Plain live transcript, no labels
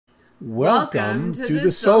Welcome to the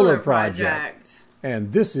Soular Project.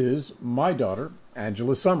 And this is my daughter,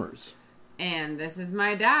 Angela Summers. And this is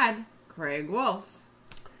my dad, Craig Wolf.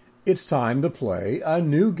 It's time to play a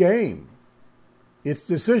new game. It's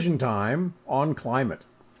decision time on climate.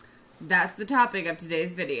 That's the topic of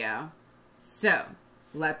today's video. So,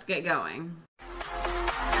 let's get going.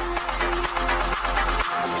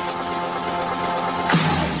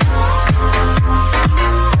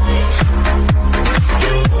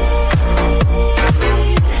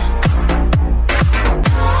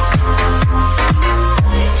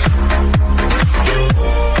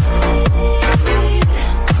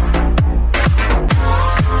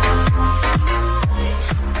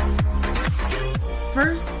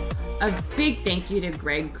 First, a big thank you to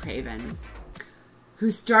Greg Craven, who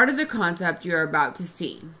started the concept you're about to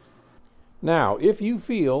see. Now, if you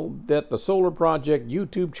feel that the Soular Project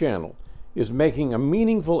YouTube channel is making a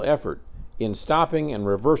meaningful effort in stopping and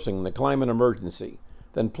reversing the climate emergency,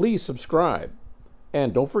 then please subscribe.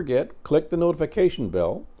 And don't forget, click the notification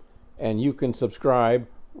bell, and you can subscribe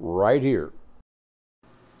right here.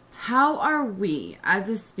 How are we, as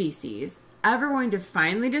a species, ever going to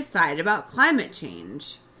finally decide about climate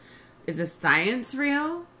change? Is the science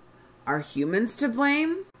real? Are humans to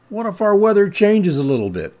blame? What if our weather changes a little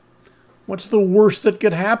bit? What's the worst that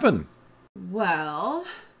could happen? Well,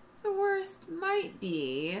 the worst might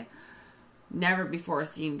be never before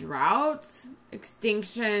seen droughts,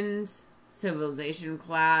 extinctions, civilization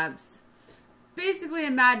collapse. Basically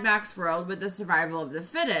a Mad Max world with the survival of the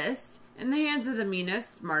fittest in the hands of the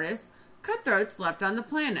meanest, smartest cutthroats left on the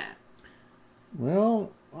planet.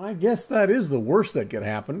 Well, I guess that is the worst that could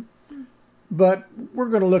happen. But we're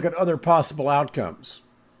going to look at other possible outcomes.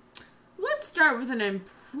 Let's start with an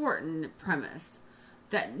important premise.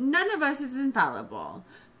 That none of us is infallible.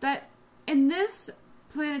 That in this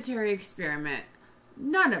planetary experiment,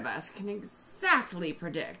 none of us can exactly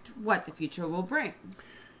predict what the future will bring.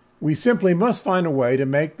 We simply must find a way to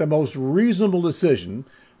make the most reasonable decision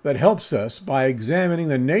that helps us by examining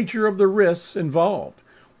the nature of the risks involved.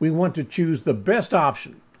 We want to choose the best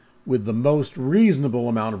option with the most reasonable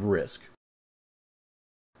amount of risk.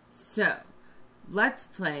 So, let's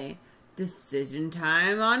play decision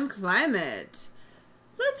time on climate.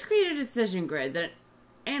 Let's create a decision grid that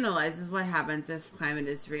analyzes what happens if climate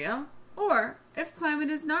is real or if climate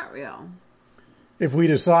is not real. If we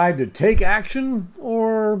decide to take action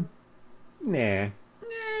or nah.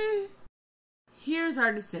 Here's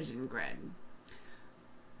our decision grid.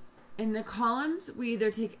 In the columns, we either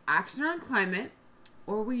take action on climate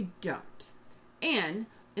or we don't. And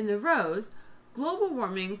in the rows, global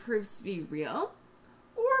warming proves to be real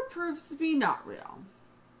or proves to be not real.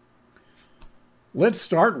 Let's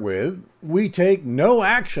start with, we take no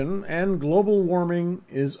action and global warming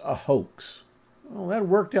is a hoax. Well, that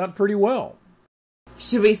worked out pretty well.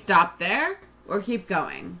 Should we stop there or keep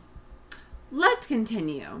going? Let's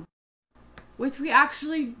continue. If we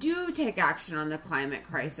actually do take action on the climate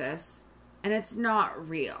crisis and it's not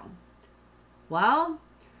real, well,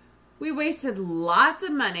 we wasted lots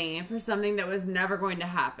of money for something that was never going to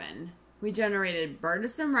happen. We generated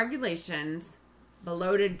burdensome regulations,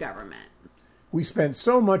 bloated government. We spent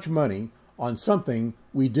so much money on something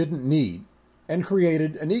we didn't need and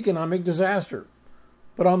created an economic disaster.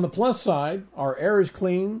 But on the plus side, our air is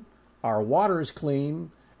clean, our water is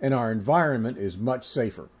clean, and our environment is much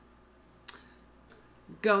safer.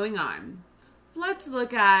 Going on, let's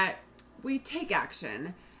look at we take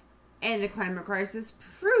action and the climate crisis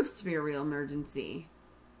proves to be a real emergency.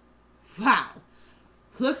 Wow,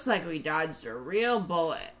 looks like we dodged a real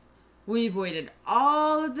bullet. We avoided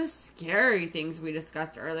all of the scary things we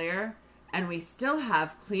discussed earlier, and we still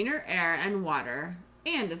have cleaner air and water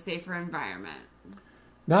and a safer environment.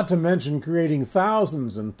 Not to mention creating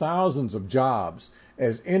thousands and thousands of jobs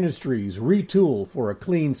as industries retool for a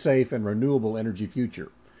clean, safe, and renewable energy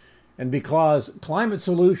future. And because climate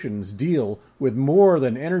solutions deal with more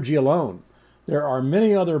than energy alone, there are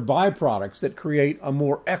many other byproducts that create a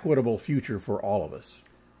more equitable future for all of us.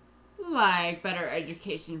 Like better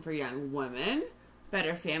education for young women,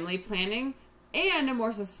 better family planning, and a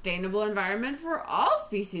more sustainable environment for all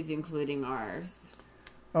species, including ours.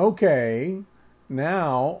 Okay,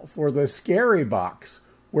 now for the scary box,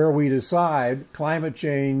 where we decide climate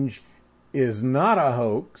change is not a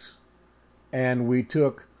hoax, and we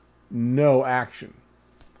took no action.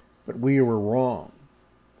 But we were wrong.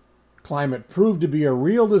 Climate proved to be a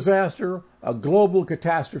real disaster, a global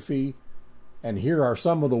catastrophe, and here are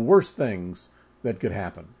some of the worst things that could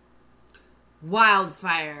happen.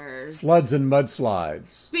 Wildfires. Floods and mudslides.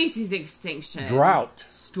 Species extinction. Drought.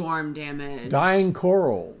 Storm damage. Dying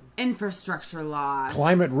coral. infrastructure loss,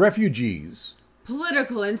 climate refugees,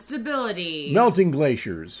 political instability, melting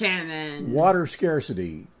glaciers, famine, water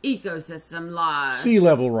scarcity, ecosystem loss, sea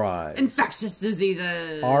level rise, infectious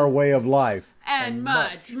diseases, our way of life, and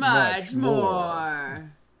much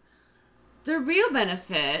more. The real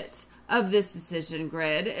benefit of this decision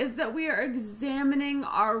grid is that we are examining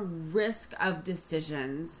our risk of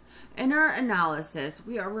decisions. In our analysis,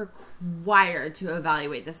 we are required to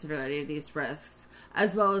evaluate the severity of these risks,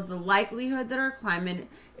 as well as the likelihood that our climate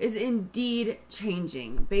is indeed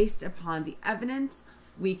changing based upon the evidence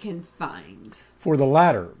we can find. For the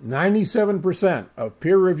latter, 97% of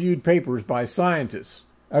peer-reviewed papers by scientists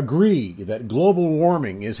agree that global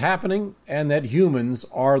warming is happening and that humans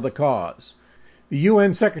are the cause. The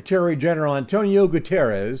UN Secretary General Antonio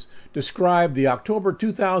Guterres described the October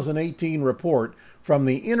 2018 report from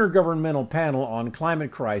the Intergovernmental Panel on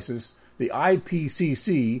Climate Crisis, the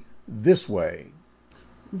IPCC, this way.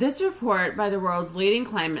 This report by the world's leading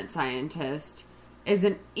climate scientist is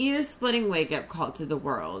an ear-splitting wake-up call to the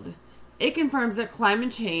world. It confirms that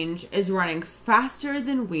climate change is running faster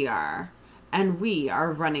than we are, and we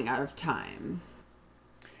are running out of time.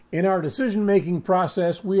 In our decision-making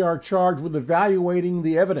process, we are charged with evaluating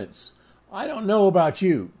the evidence. I don't know about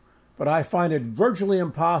you, but I find it virtually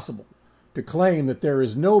impossible to claim that there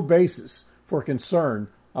is no basis for concern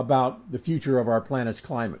about the future of our planet's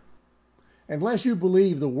climate. Unless you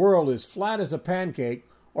believe the world is flat as a pancake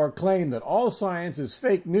or claim that all science is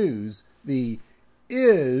fake news, the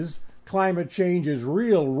 "is climate change is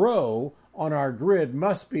real" row on our grid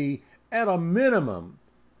must be, at a minimum,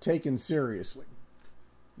 taken seriously.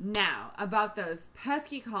 Now, about those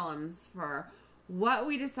pesky columns for what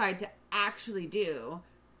we decide to actually do,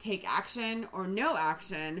 take action or no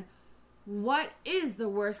action, what is the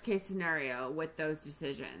worst case scenario with those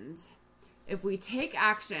decisions? If we take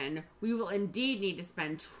action, we will indeed need to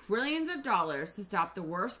spend trillions of dollars to stop the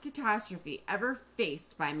worst catastrophe ever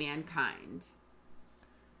faced by mankind.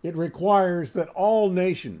 It requires that all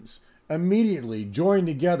nations immediately join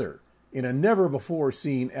together in a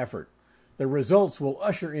never-before-seen effort. The results will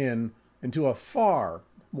usher into a far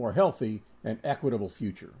more healthy and equitable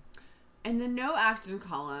future. In the no action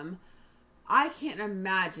column, I can't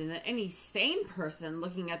imagine that any sane person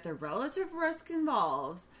looking at the relative risk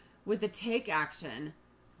involved with the take action,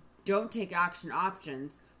 don't take action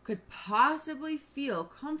options could possibly feel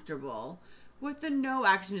comfortable with the no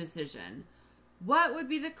action decision. What would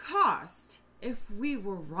be the cost if we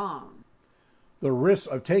were wrong? The risks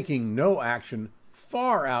of taking no action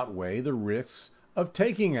far outweigh the risks of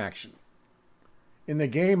taking action. In the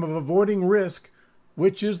game of avoiding risk,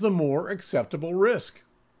 which is the more acceptable risk?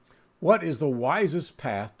 What is the wisest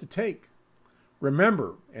path to take?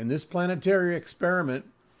 Remember, in this planetary experiment,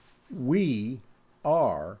 we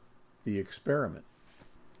are the experiment.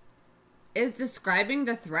 Is describing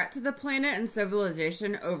the threat to the planet and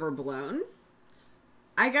civilization overblown?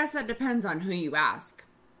 I guess that depends on who you ask.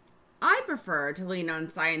 I prefer to lean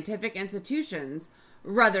on scientific institutions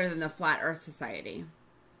rather than the Flat Earth Society.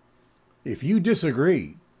 If you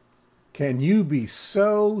disagree, can you be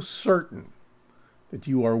so certain that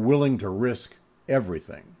you are willing to risk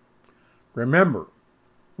everything? Remember,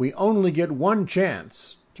 we only get one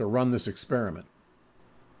chance to run this experiment.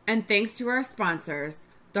 And thanks to our sponsors,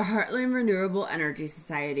 the Heartland Renewable Energy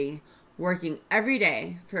Society, working every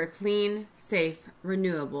day for a clean, safe,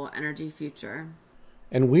 renewable energy future.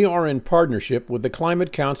 And we are in partnership with the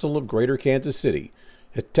Climate Council of Greater Kansas City,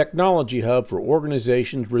 a technology hub for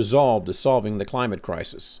organizations resolved to solving the climate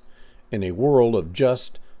crisis in a world of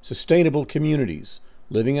just, sustainable communities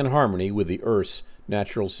living in harmony with the Earth's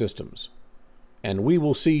natural systems. And we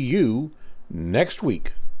will see you next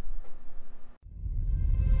week.